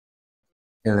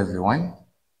Hello everyone,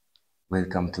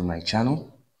 welcome to my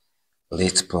channel.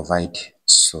 Let's provide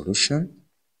solution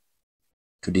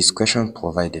to this question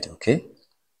provided, okay?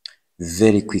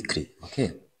 Very quickly,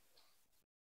 okay?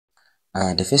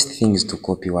 The first thing is to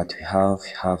copy what we have. We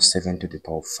have 7 to the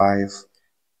power of 5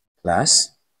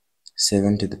 plus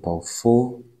 7 to the power of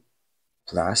 4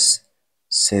 plus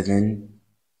 7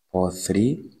 power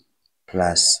 3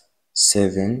 plus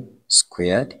 7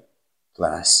 squared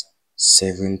plus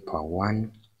 7 power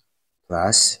 1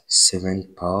 plus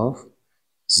 7 power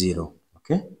 0,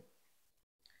 okay?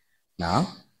 Now,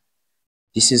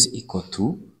 this is equal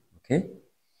to, okay,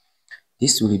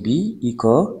 this will be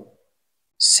equal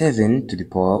 7 to the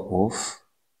power of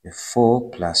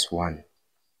 4 plus 1,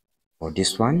 or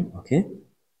this one, okay,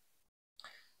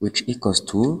 which equals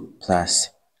to plus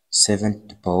 7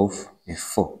 to the power of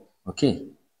 4, okay,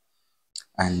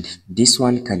 and this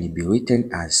one can be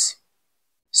written as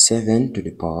 7 to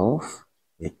the power of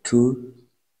 2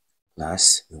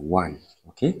 plus 1,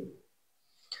 okay,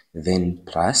 then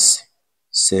plus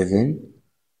 7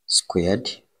 squared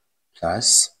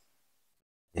plus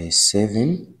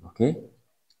 7, okay,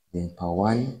 then power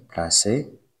 1 plus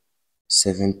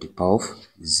 7 to the power of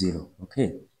 0,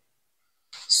 okay.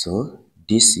 So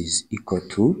this is equal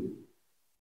to,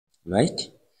 right,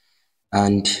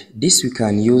 and this we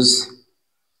can use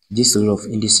this rule of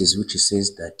indices, which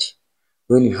says that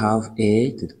when you have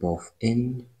a to the power of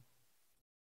n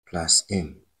plus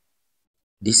m,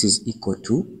 this is equal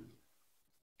to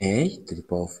a to the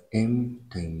power of m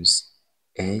times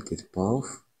a to the power of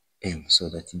m, so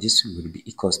that this will be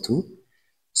equals to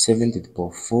 7 to the power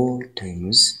of 4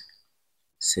 times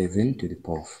 7 to the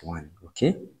power of 1,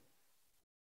 okay,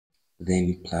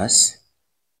 then plus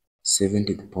 7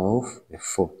 to the power of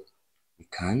 4. We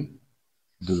can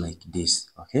do like this,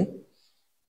 okay,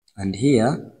 and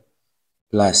here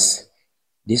plus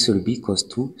this will be equals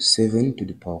to 7 to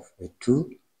the power of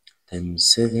 2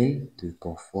 times 7 to the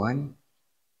power of 1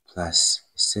 plus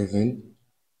 7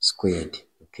 squared,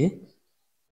 okay,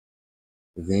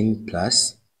 then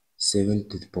plus 7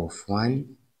 to the power of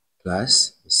 1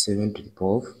 plus 7 to the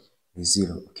power of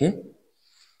 0, okay.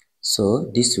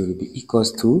 So this will be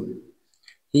equals to,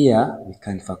 here we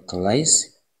can factorize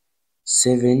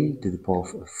 7 to the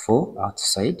power of 4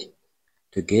 outside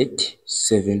to get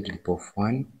 7 to the power of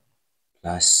 1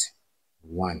 plus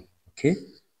 1, okay.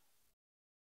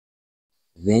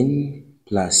 Then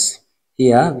plus,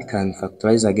 here we can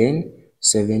factorize again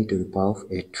 7 to the power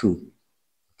of 2,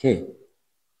 okay,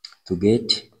 to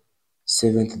get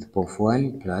 7 to the power of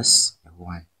 1 plus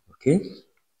 1, okay.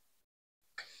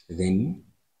 Then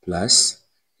plus,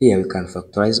 here we can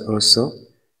factorize also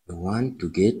the 1 to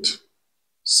get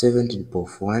 7 to the power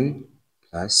of 1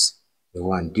 plus the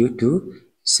 1, due to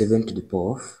 7 to the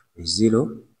power of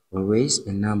 0, always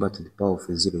a number to the power of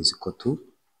 0 is equal to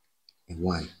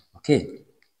 1, okay.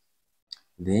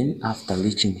 Then after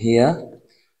reaching here,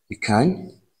 we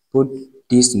can put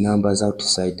these numbers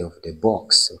outside of the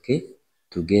box, okay,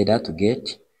 together to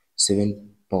get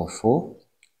 7 power 4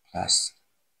 plus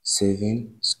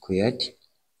 7 squared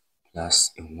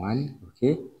plus 1,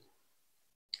 okay.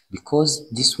 Because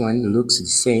this one looks the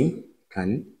same,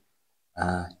 can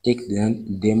take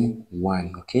them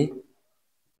 1, okay,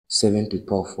 7 to the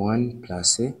power of 1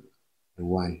 plus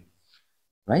 1,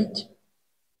 right?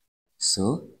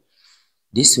 So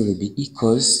this will be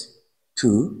equals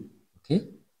to, okay,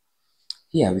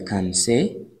 here we can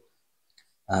say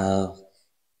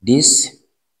this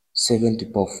 7 to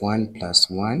the power of 1 plus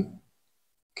 1,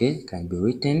 okay, can be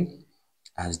written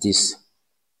as this,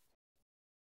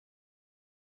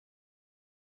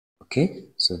 okay,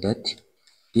 so that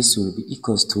this will be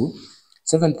equals to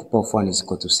 7 to the power of 1 is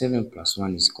equal to 7 plus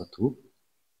 1 is equal to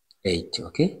 8,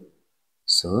 okay.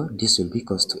 So this will be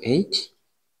equals to 8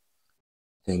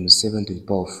 times 7 to the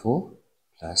power of 4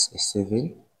 plus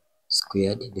 7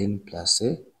 squared, then plus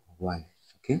 1,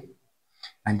 okay.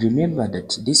 And remember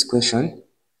that this question,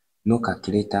 no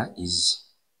calculator is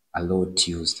allowed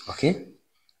to use, okay.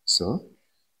 So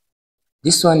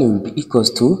this one will be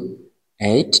equals to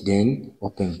 8, then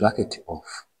open bracket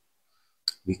off.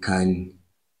 We can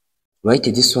write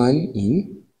this one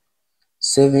in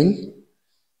 7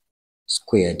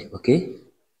 squared, okay,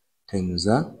 times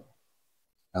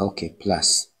okay,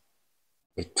 plus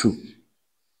 2,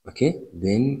 okay,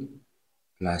 then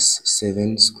plus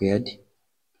 7 squared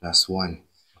plus 1,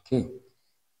 okay,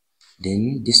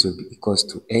 then this will be equals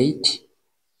to 8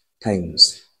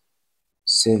 times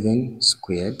 7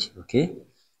 squared, okay,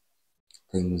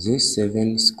 times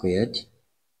 7 squared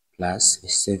plus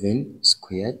 7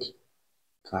 squared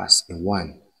plus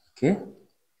 1, okay.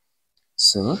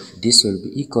 So this will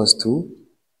be equals to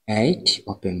 8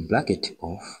 open bracket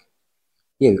of,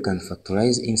 here we can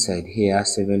factorize inside here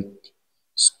 7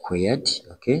 squared,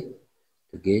 okay,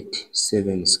 to get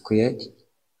 7 squared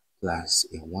plus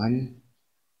a 1,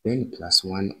 then plus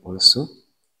 1 also,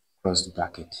 close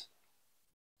bracket,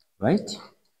 right?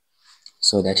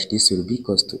 So that this will be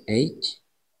equals to 8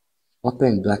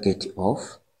 open bracket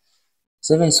of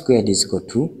 7 squared is equal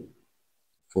to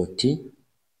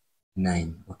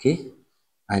 49, okay,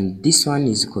 and this one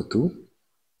is equal to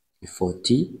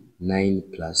 49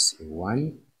 plus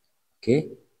 1, okay,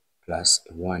 plus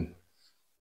 1,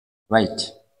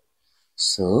 right?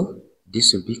 So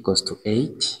this will be equals to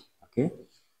 8, okay,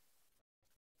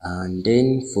 and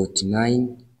then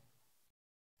 49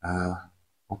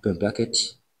 open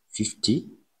bracket 50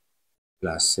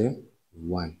 plus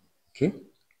 1, okay,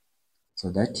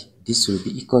 so that this will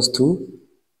be equals to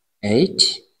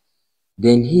 8.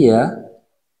 Then here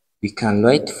we can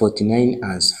write 49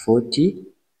 as 40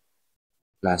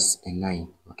 plus a 9,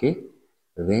 okay,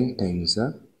 then times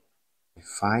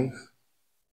 5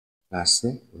 plus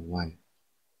 1,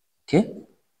 okay,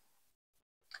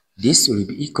 this will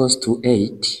be equals to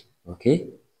 8, okay,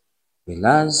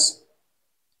 whereas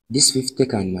this 50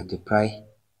 can multiply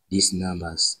these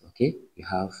numbers, okay, we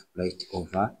have right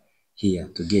over here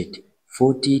to get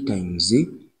 40 times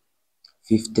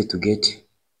 50 to get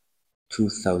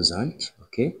 2000,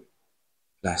 okay,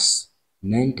 plus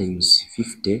 9 times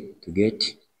 50 to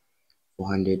get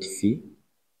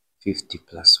 450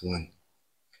 plus 1.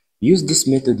 Use this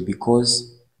method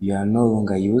because you are no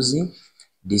longer using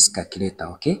this calculator,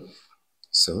 okay?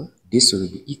 So this will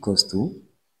be equals to,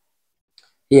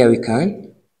 here we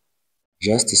can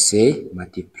just say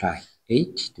multiply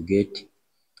 8 to get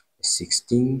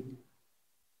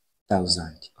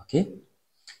 16,000, okay?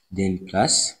 Then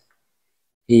plus,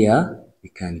 here we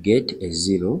can get a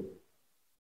 0,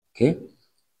 okay?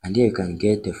 And here you can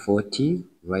get a 40,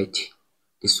 right?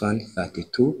 This one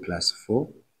 32 plus 4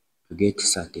 to get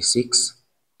 36,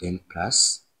 then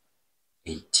plus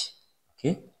 8,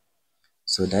 okay?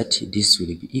 So that this will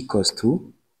be equals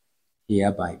to,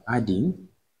 here by adding,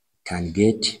 can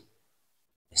get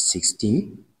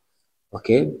 16,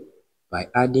 okay? By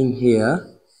adding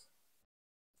here,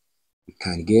 we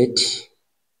can get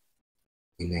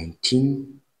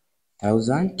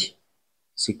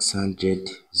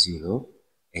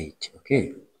 19,608,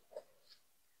 okay?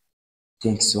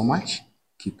 Thanks so much.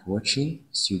 Keep watching.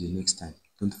 See you the next time.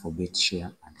 Don't forget to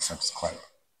share and subscribe.